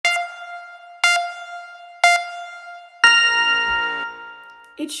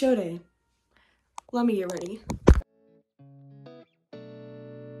It's show day. Let me get ready.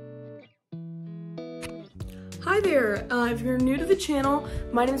 Hi there, if you're new to the channel,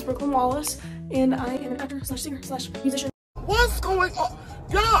 my name is Brooklyn Wallace, and I am an actor slash singer slash musician. What's going on?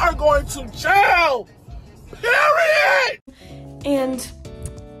 Y'all are going to jail! Period! And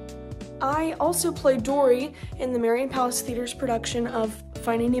I also play Dory in the Marion Palace Theater's production of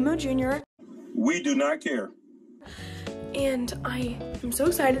Finding Nemo Jr. We do not care. And I am so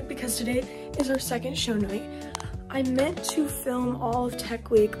excited because today is our second show night. I meant to film all of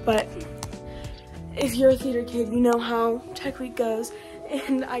Tech Week, but if you're a theater kid, you know how Tech Week goes,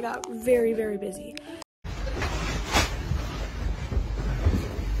 and I got very, very busy.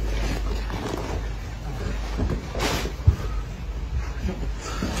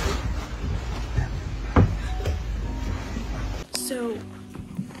 So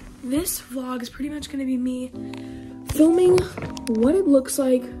this vlog is pretty much gonna be me filming what it looks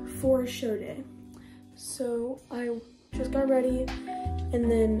like for a show day. So I just got ready,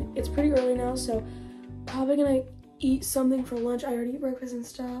 and then it's pretty early now, so probably gonna eat something for lunch. I already ate breakfast and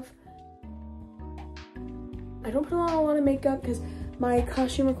stuff. I don't put on a lot of makeup because my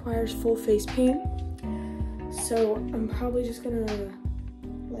costume requires full face paint. So I'm probably just gonna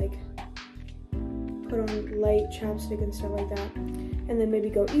like put on light chapstick and stuff like that. And then maybe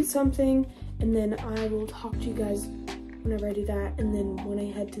go eat something. And then I will talk to you guys whenever I do that. And then when I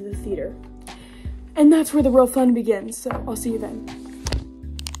head to the theater. And that's where the real fun begins. So I'll see you then.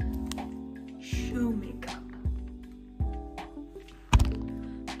 Show makeup.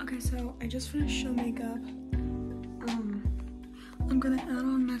 Okay, so I just finished show makeup. I'm gonna add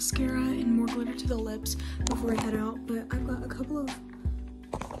on mascara and more glitter to the lips before I head out, but I've got a couple of,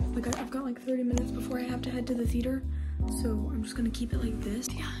 I've got like 30 minutes before I have to head to the theater, so I'm just gonna keep it like this.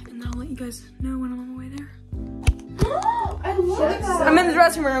 Yeah, and I'll let you guys know when I'm on my way there. I love that. I'm in the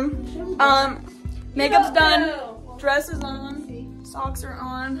dressing room. Makeup's done, dress is on, socks are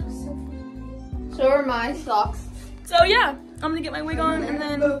on. So are my socks. So yeah, I'm gonna get my wig on and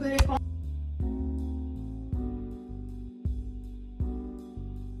then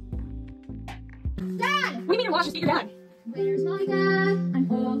Dad! What do you mean you're watching? Get your dad. Where's my dad? I'm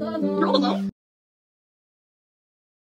all alone. You're all alone?